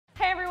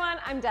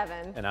everyone, I'm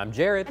Devin. And I'm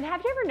Jared. And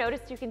have you ever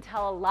noticed you can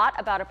tell a lot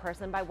about a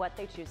person by what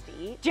they choose to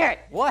eat? Jared!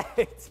 What?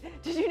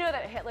 Did you know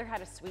that Hitler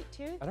had a sweet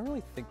tooth? I don't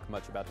really think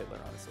much about Hitler,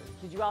 honestly.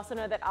 Did you also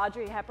know that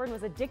Audrey Hepburn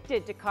was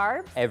addicted to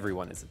carbs?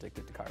 Everyone is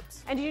addicted to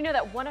carbs. And did you know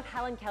that one of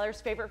Helen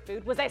Keller's favorite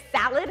food was a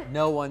salad?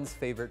 No one's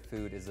favorite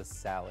food is a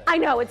salad. I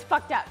know, it's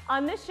fucked up.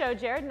 On this show,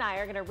 Jared and I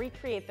are gonna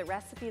recreate the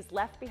recipes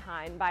left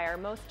behind by our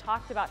most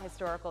talked about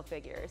historical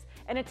figures,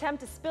 an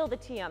attempt to spill the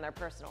tea on their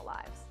personal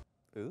lives.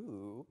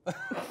 Ooh.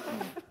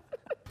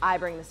 I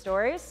bring the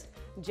stories,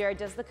 Jared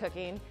does the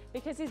cooking,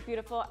 because he's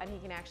beautiful and he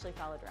can actually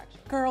follow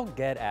directions. Girl,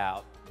 get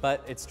out.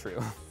 But it's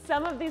true.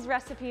 Some of these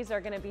recipes are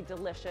gonna be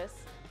delicious,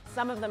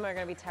 some of them are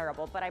gonna be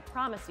terrible, but I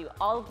promise you,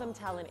 all of them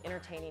tell an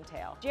entertaining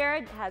tale.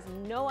 Jared has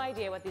no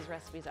idea what these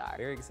recipes are.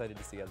 Very excited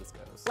to see how this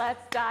goes.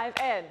 Let's dive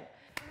in.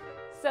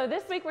 So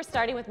this week we're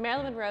starting with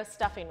Marilyn Monroe's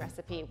stuffing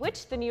recipe,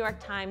 which the New York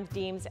Times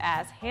deems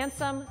as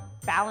handsome,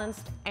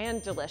 balanced,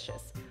 and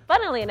delicious.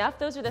 Funnily enough,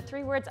 those are the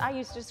 3 words I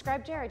used to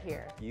describe Jared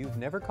here. You've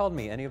never called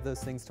me any of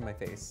those things to my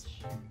face.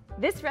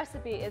 This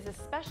recipe is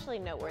especially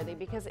noteworthy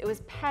because it was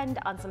penned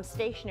on some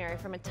stationery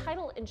from a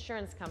title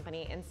insurance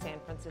company in San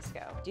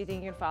Francisco. Do you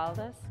think you can follow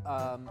this?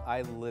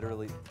 I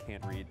literally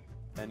can't read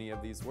any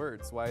of these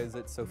words. Why is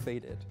it so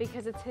faded?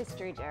 Because it's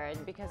history,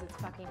 Jared, because it's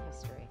fucking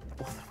history.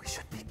 Well, then we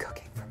should be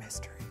cooking from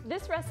history.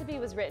 This recipe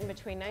was written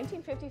between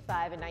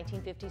 1955 and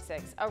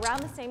 1956,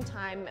 around the same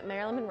time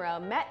Marilyn Monroe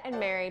met and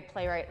married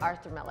playwright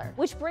Arthur Miller.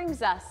 Which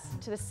brings us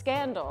to the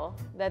scandal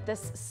that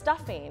this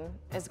stuffing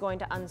is going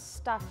to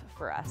unstuff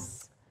for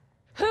us.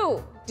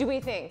 Who do we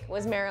think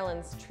was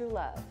Marilyn's true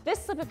love?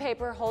 This slip of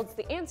paper holds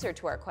the answer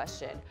to our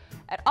question.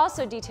 It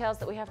also details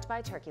that we have to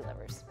buy turkey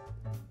livers.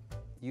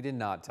 You did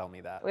not tell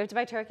me that. We have to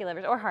buy turkey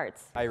livers or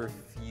hearts. I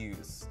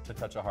refuse to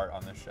touch a heart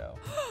on this show.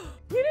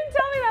 You didn't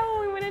tell me that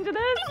when we went into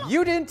this.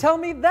 You didn't tell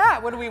me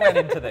that when we went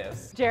into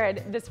this.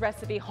 Jared, this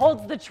recipe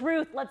holds the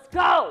truth. Let's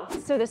go.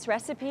 So this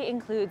recipe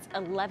includes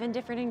 11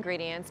 different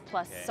ingredients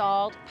plus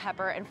salt,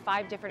 pepper, and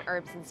 5 different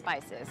herbs and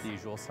spices. The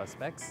usual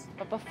suspects.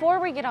 But before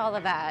we get all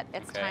of that,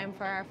 it's time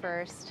for our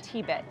first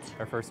tea bit.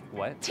 Our first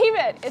what? Tea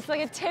bit. It's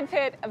like a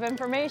tidbit of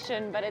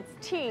information, but it's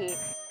tea.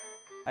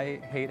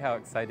 I hate how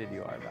excited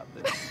you are about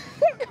this.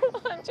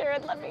 Come on,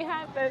 Jared, let me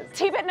have this.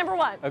 Tea bit number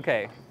 1.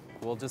 Okay,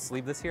 we'll just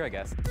leave this here, I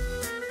guess.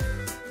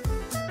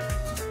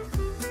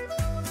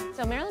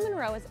 So Marilyn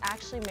Monroe was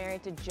actually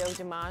married to Joe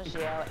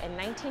DiMaggio in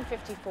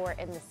 1954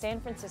 in the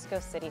San Francisco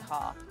City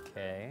Hall.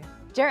 Okay.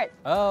 Jared.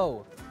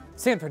 Oh,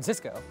 San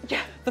Francisco.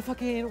 Yeah. The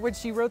fucking, where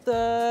she wrote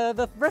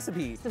the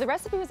recipe. So the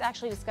recipe was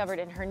actually discovered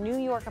in her New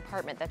York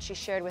apartment that she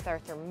shared with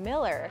Arthur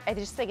Miller. I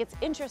just think it's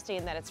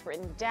interesting that it's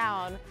written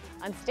down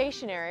on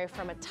stationery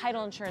from a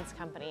title insurance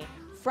company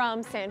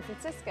from San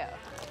Francisco.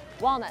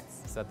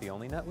 Walnuts. Is that the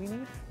only nut we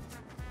need?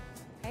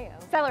 Heyo.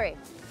 Celery.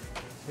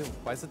 Ew,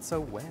 why is it so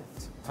wet?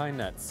 Pine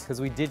nuts,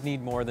 because we did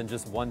need more than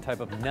just one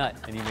type of nut,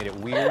 and you made it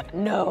weird.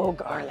 No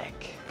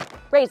garlic.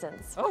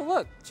 Raisins. Oh,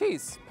 look,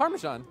 cheese,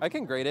 Parmesan. I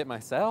can grate it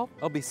myself.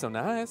 I'll be so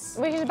nice.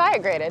 We should buy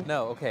it grated.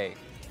 No, okay.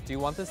 Do you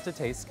want this to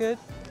taste good?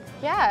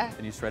 Yeah.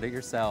 And you shred it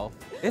yourself.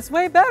 It's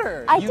way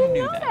better. I you didn't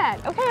knew know that.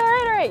 Okay,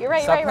 all right. You're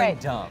right, Stop you're right.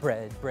 dumb.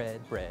 Bread,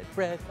 bread, bread,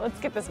 bread. Let's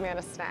get this man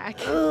a snack.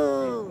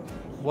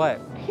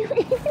 What?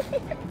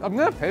 I'm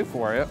gonna pay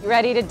for it. You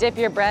ready to dip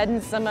your bread in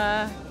some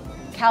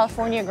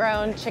California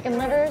grown chicken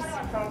livers?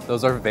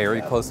 Those are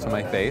very close to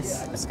my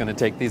face. Just gonna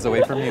take these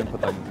away from you and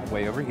put them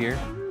way over here.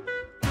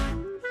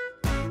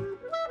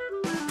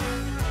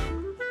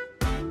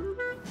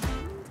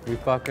 We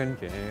fucking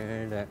get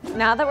it.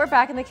 Now that we're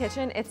back in the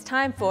kitchen, it's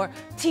time for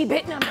tea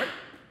bit number.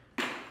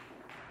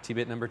 Tea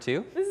bit number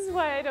 2. This is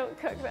why I don't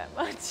cook that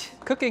much.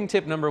 Cooking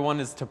tip number 1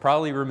 is to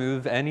probably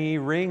remove any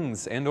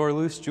rings and or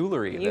loose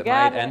jewelry that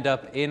got might end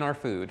up in our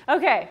food.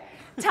 Okay,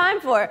 time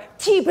for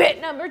tea bit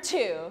number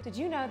 2. Did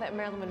you know that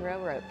Marilyn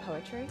Monroe wrote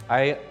poetry?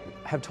 I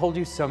have told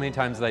you so many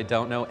times that I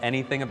don't know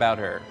anything about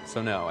her.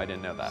 So no, I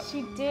didn't know that.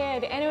 She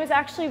did, and it was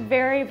actually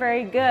very,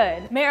 very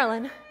good.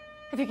 Marilyn,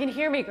 if you can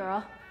hear me,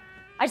 girl,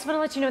 I just want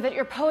to let you know that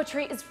your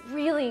poetry is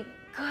really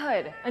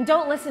good. And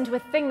don't listen to a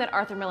thing that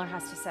Arthur Miller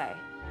has to say.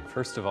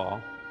 First of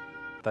all,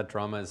 that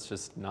drama is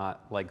just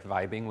not like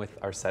vibing with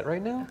our set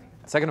right now.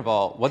 Second of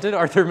all, what did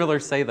Arthur Miller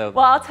say though?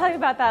 Well, I'll tell you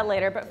about that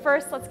later, but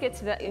first let's get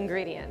to the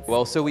ingredients.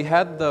 Well, so we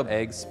had the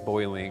eggs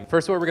boiling.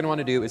 First, what we're gonna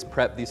wanna do is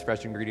prep these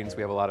fresh ingredients.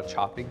 We have a lot of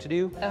chopping to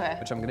do,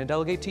 which I'm gonna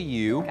delegate to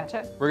you.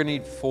 Gotcha. We're gonna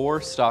need 4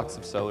 stalks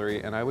of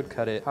celery, and I would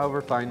cut it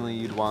however finely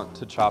you'd want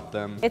to chop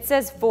them. It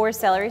says 4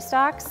 celery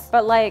stalks,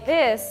 but like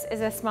this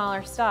is a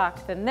smaller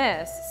stalk than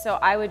this, so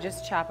I would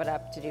just chop it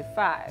up to do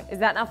 5. Is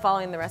that not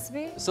following the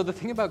recipe? So the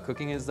thing about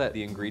cooking is that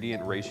the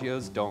ingredient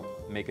ratios don't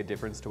make a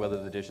difference to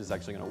whether the dish is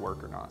actually gonna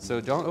work or not.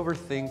 So don't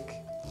overthink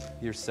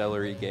your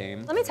celery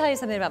game. Let me tell you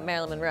something about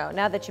Marilyn Monroe,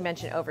 now that you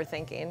mentioned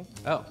overthinking.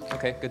 Oh,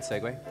 okay, good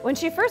segue. When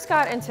she first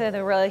got into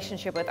the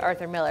relationship with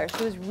Arthur Miller,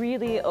 she was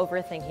really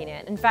overthinking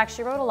it. In fact,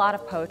 she wrote a lot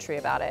of poetry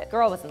about it.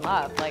 Girl was in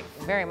love, like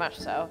very much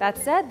so. That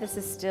said, this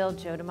is still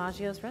Joe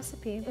DiMaggio's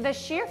recipe. The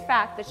sheer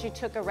fact that she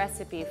took a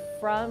recipe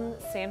from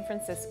San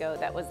Francisco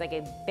that was like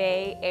a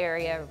Bay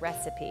Area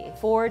recipe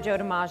for Joe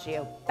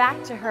DiMaggio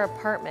back to her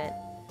apartment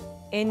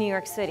in New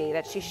York City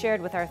that she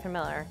shared with Arthur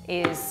Miller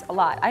is a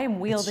lot. I am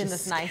wielding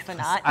this knife a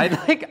lot.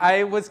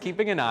 I was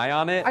keeping an eye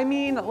on it. I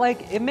mean,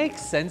 like, it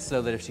makes sense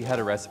though that if she had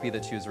a recipe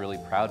that she was really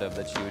proud of,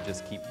 that she would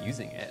just keep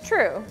using it.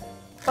 True.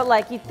 But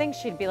like, you'd think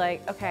she'd be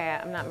like, okay,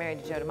 I'm not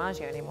married to Joe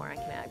DiMaggio anymore, I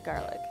can add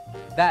garlic.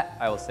 That,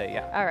 I will say,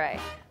 yeah. All right,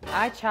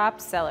 I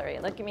chopped celery.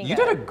 Look at me You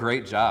go. did a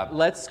great job.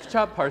 Let's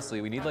chop parsley.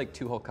 We need like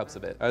 2 whole cups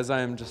of it. As I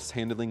am just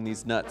handling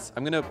these nuts,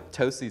 I'm gonna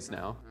toast these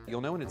now.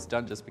 You'll know when it's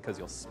done just because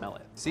you'll smell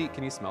it. See,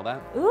 can you smell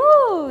that?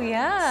 Ooh,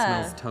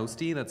 yeah. Smells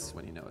toasty, that's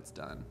when you know it's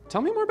done.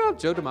 Tell me more about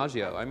Joe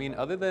DiMaggio. I mean,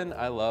 other than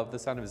I love the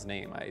sound of his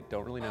name, I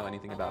don't really know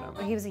anything about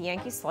him. He was a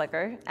Yankee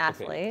slugger,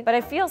 athlete, Okay. but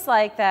it feels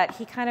like that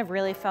he kind of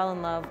really fell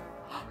in love.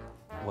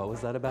 What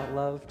was that about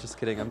love? Just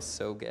kidding, I'm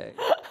so gay.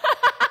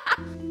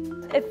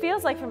 It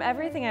feels like from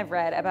everything I've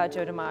read about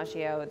Joe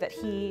DiMaggio that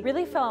he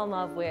really fell in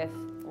love with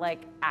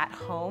like at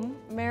home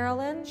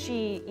Marilyn.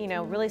 She, you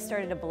know, really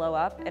started to blow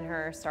up in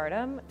her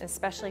stardom,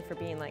 especially for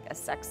being like a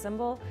sex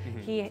symbol.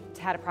 He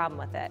had a problem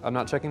with it. I'm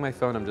not checking my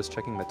phone, I'm just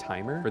checking the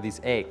timer for these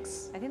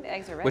eggs. I think the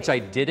eggs are ready. Which I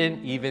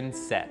didn't even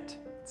set.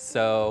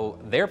 So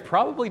they're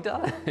probably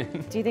done.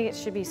 Do you think it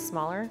should be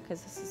smaller?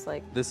 Because this is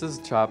like... This is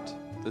chopped.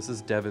 This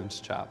is Devin's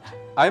chopped.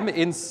 I'm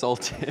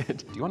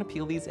insulted. Do you want to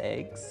peel these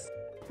eggs?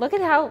 Look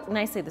at how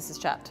nicely this is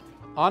chopped.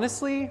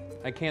 Honestly,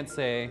 I can't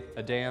say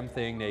a damn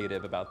thing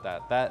negative about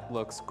that. That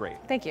looks great.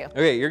 Thank you.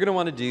 Okay, you're gonna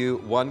want to do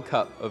 1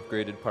 cup of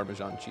grated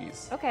Parmesan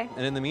cheese. Okay.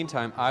 And in the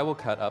meantime, I will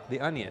cut up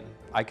the onion.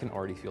 I can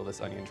already feel this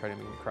onion trying to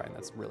make me cry, and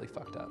that's really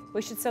fucked up.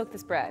 We should soak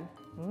this bread.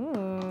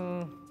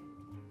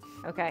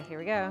 Okay, here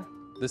we go.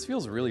 This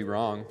feels really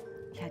wrong.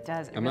 Yeah, it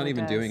does. I'm not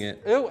even doing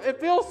it. Ew, it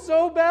feels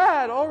so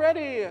bad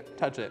already.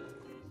 Touch it.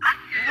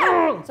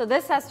 So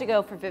this has to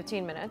go for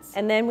 15 minutes,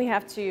 and then we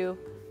have to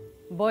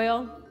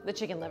boil the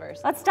chicken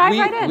livers. Let's dive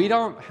right in. We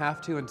don't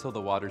have to until the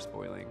water's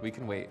boiling. We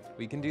can wait.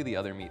 We can do the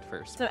other meat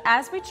first. So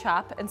as we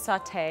chop and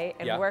saute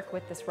and work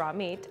with this raw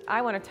meat,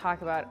 I want to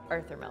talk about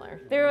Arthur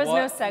Miller. There was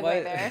no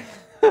segue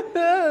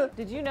there.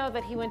 Did you know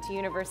that he went to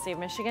University of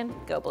Michigan?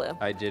 Go Blue.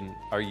 I didn't.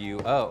 Are you?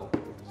 Oh,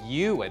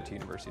 you went to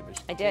University of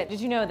Michigan. I did.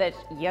 Did you know that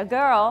your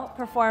girl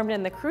performed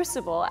in the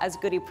Crucible as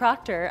Goody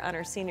Proctor on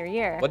her senior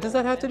year? What does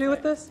that have to do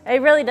with this?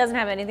 It really doesn't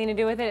have anything to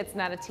do with it. It's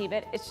not a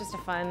T-bit. It's just a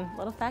fun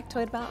little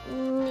factoid about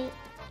me.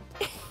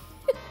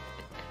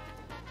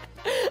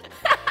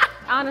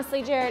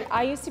 Honestly, Jared,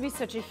 I used to be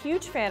such a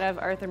huge fan of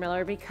Arthur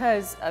Miller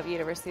because of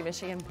University of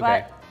Michigan,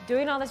 but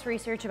doing all this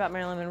research about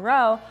Marilyn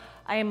Monroe,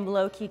 I am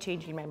low-key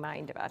changing my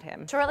mind about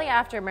him. Shortly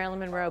after Marilyn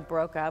Monroe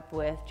broke up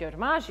with Joe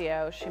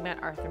DiMaggio, she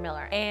met Arthur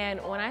Miller.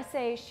 And when I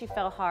say she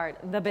fell hard,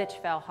 the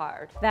bitch fell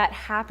hard. That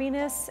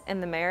happiness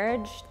in the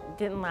marriage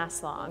didn't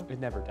last long. It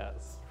never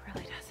does. It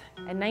really doesn't.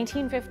 In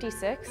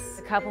 1956,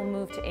 the couple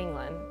moved to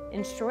England,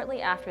 and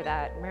shortly after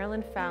that,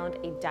 Marilyn found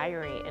a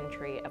diary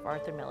entry of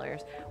Arthur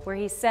Miller's where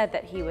he said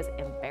that he was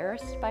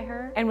embarrassed by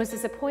her and was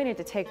disappointed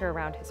to take her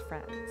around his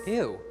friends.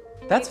 Ew,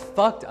 that's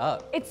fucked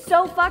up. It's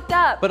so fucked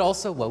up. But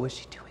also, what was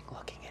she doing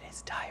looking at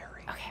his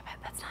diary? Okay, but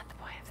that's not the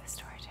point of this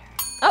story,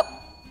 Jared. Oh,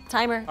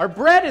 timer. Our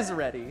bread is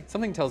ready.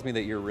 Something tells me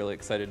that you're really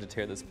excited to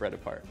tear this bread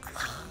apart.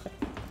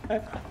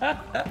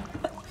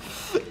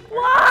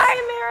 Why,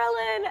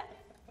 Marilyn?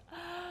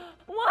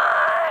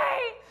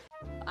 Why?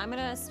 I'm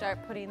gonna start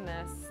putting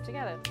this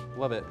together.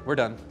 Love it. We're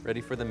done. Ready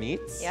for the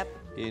meats? Yep.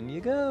 In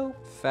you go.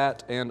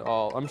 Fat and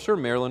all. I'm sure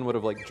Marilyn would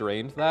have like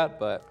drained that,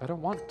 but I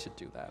don't want to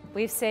do that.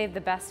 We've saved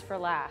the best for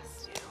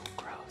last. Ew,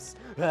 gross.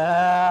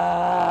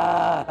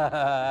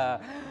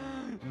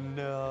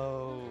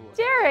 No.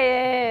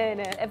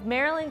 Jared, if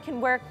Marilyn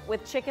can work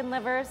with chicken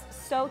livers,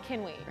 so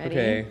can we. Ready?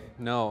 Okay,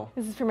 no.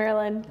 This is for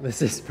Marilyn.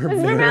 This is for This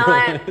is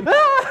Marilyn. for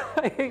Marilyn.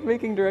 I hate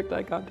making direct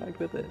eye contact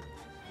with it.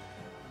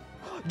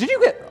 Did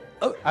you get,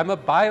 oh, I'm a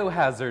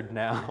biohazard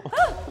now.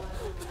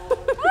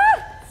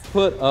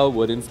 Put a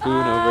wooden spoon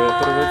over it,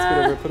 put a wooden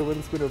spoon over it, put a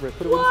wooden spoon over it,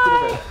 put a wooden spoon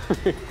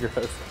over it.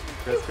 Gross,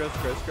 gross, gross,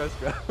 gross,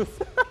 gross, gross.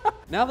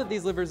 Now that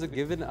these livers have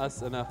given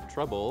us enough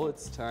trouble,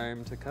 it's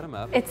time to cut them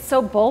up. It's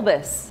so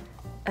bulbous.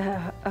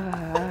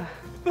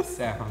 The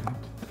sound.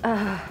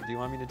 Do you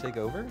want me to take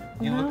over?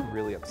 You look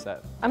really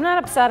upset. I'm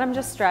not upset, I'm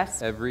just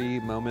stressed. Every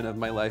moment of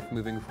my life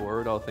moving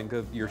forward, I'll think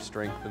of your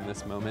strength in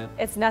this moment.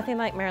 It's nothing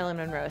like Marilyn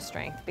Monroe's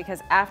strength,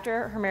 because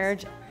after her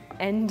marriage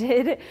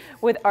ended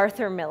with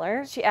Arthur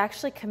Miller, she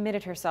actually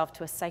committed herself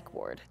to a psych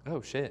ward. Oh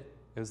shit,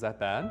 it was that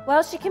bad?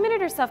 Well, she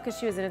committed herself because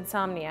she was an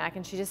insomniac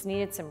and she just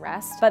needed some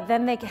rest. But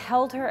then they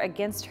held her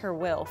against her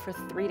will for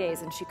 3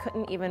 days and she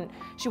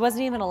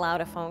wasn't even allowed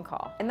a phone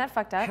call. Isn't that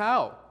fucked up?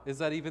 How? Is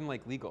that even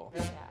like legal?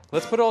 Yeah.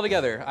 Let's put it all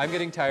together. I'm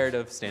getting tired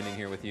of standing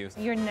here with you.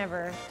 You're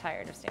never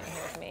tired of standing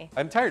here with me.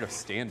 I'm tired of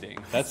standing.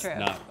 That's true.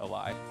 not a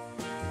lie.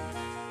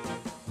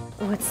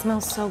 Oh, it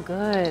smells so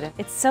good.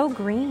 It's so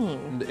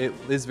green. It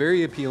is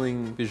very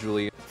appealing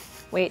visually.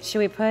 Wait, should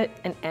we put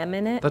an M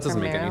in it? That doesn't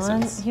for make any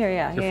Marilyn? sense. Here,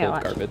 yeah, You're here, full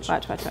of watch.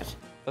 garbage. Watch.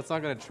 That's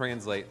not gonna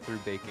translate through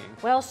baking.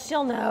 Well,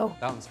 she'll know.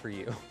 That one's for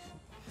you.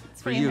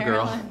 It's For you,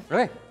 girl. Marilyn.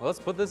 Right, well, let's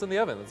put this in the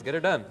oven. Let's get her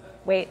done.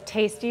 Wait,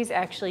 Tasty's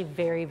actually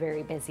very,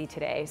 very busy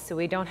today, so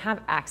we don't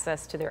have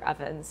access to their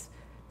ovens.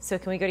 So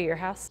can we go to your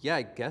house? Yeah,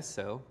 I guess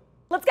so.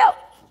 Let's go!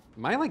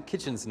 My like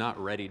kitchen's not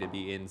ready to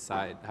be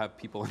inside, have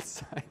people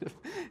inside.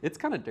 It's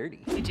kind of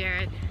dirty. Hey,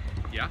 Jared.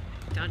 Yeah?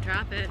 Don't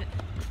drop it.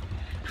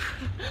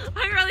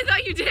 I really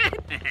thought you did.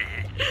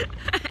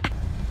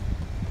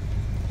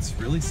 It's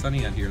really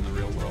sunny out here in the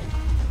real world.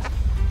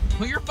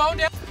 Put your phone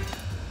down.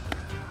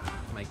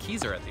 My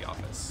keys are at the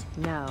office.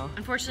 No.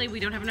 Unfortunately, we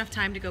don't have enough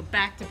time to go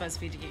back to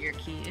BuzzFeed to get your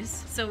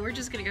keys, so we're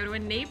just gonna go to a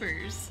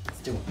neighbor's. Let's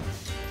do it.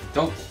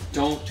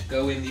 Don't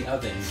go in the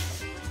oven.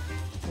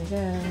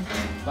 Okay.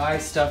 Bye,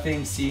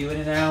 stuffing. See you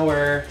in an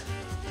hour.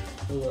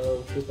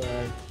 Hello.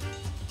 Goodbye.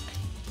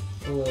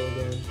 Hello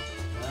again.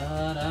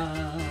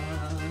 Ta-da.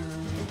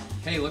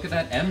 Hey, look at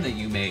that M that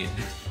you made.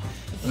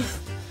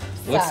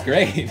 Looks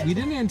great. We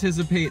didn't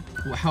anticipate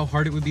how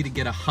hard it would be to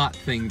get a hot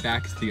thing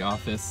back to the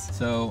office.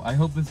 So I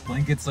hope this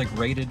blanket's like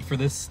rated for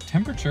this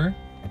temperature,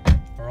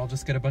 or I'll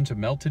just get a bunch of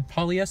melted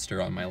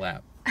polyester on my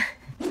lap.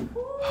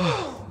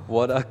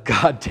 What a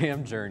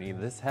goddamn journey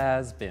this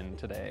has been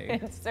today.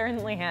 It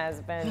certainly has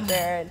been,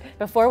 Jared.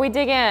 Before we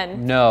dig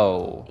in.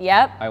 No.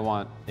 Yep. I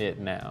want it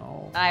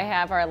now. I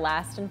have our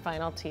last and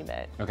final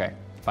T-bit. Okay,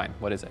 fine.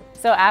 What is it?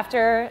 So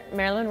after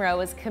Marilyn Monroe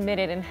was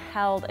committed and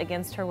held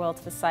against her will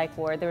to the psych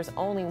ward, there was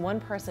only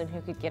one person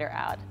who could get her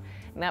out.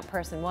 And that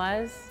person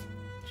was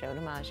Joe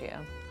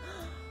DiMaggio.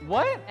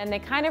 What? And they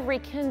kind of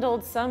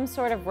rekindled some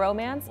sort of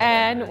romance.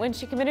 And when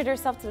she committed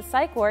herself to the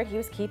psych ward, he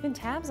was keeping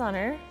tabs on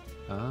her.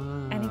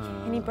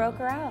 And he broke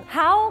her out.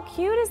 How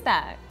cute is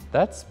that?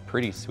 That's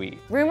pretty sweet.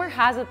 Rumor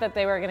has it that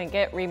they were gonna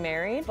get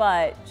remarried,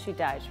 but she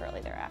died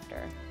shortly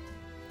thereafter.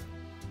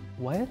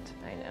 What?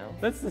 I know.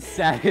 That's the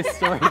saddest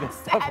story this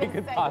stuff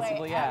could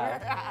possibly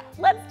have.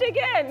 Let's dig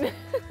in.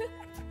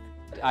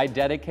 I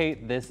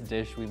dedicate this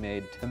dish we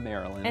made to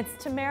Marilyn.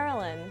 It's to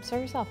Marilyn.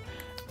 Serve yourself.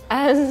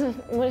 As,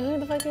 who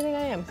the fuck do you think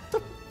I am?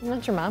 I'm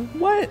not your mom.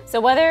 What?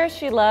 So whether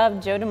she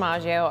loved Joe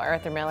DiMaggio or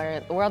Arthur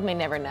Miller, the world may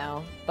never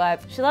know,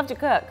 but she loved to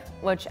cook,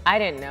 which I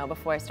didn't know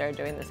before I started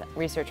doing this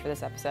research for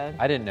this episode.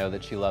 I didn't know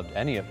that she loved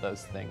any of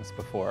those things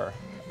before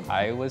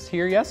I was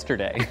here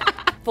yesterday.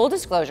 Full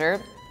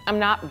disclosure, I'm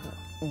not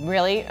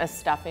really a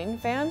stuffing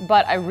fan,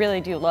 but I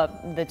really do love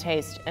the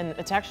taste and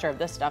the texture of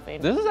this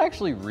stuffing. This is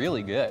actually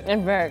really good.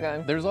 And very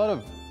good. There's a lot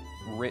of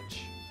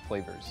rich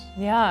flavors.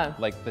 Yeah.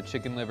 Like the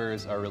chicken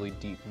livers are really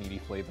deep, meaty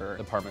flavor.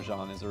 The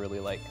Parmesan is a really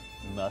like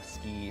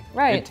musky.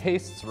 Right. It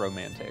tastes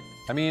romantic.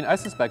 I mean, I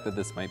suspect that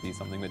this might be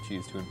something that she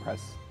used to impress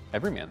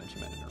every man that she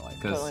met in her life,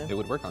 because Totally. it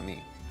would work on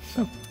me.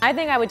 So. I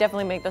think I would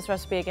definitely make this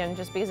recipe again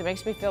just because it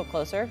makes me feel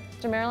closer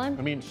to Marilyn.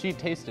 I mean, she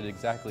tasted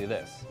exactly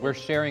this. We're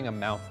sharing a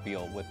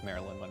mouthfeel with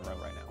Marilyn Monroe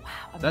right now.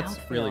 Wow, That's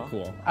really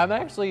cool. I'm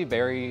actually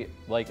very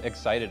like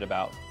excited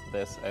about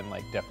this and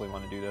like definitely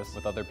want to do this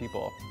with other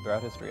people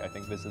throughout history. I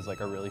think this is like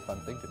a really fun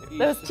thing to do.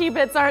 Those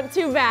T-bits aren't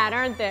too bad,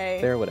 aren't they?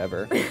 They're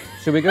whatever.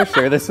 Should we go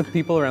share this with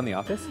people around the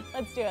office?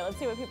 Let's do it. Let's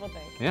see what people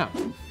think. Yeah.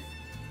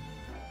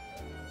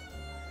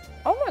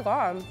 Oh my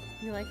god.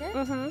 You like it?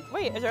 Mm-hmm.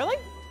 Wait, is there like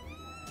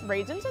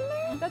raisins in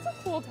there? That's a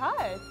cool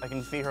touch. I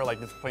can see her like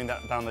just putting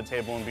that down on the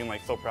table and being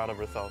like so proud of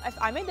herself.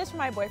 If I made this for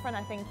my boyfriend,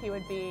 I think he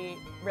would be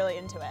really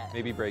into it.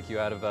 Maybe break you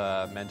out of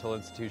a mental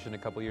institution a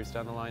couple years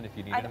down the line if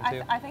you need him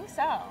to. I think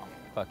so.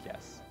 Fuck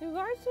yes. You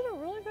guys did a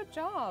really good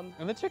job.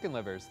 And the chicken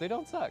livers, they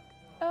don't suck.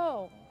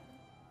 Oh.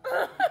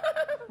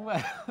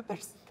 Well,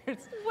 there's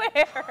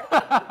Where?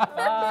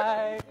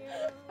 Bye.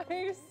 Are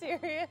you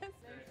serious?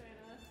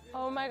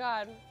 Oh my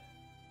god.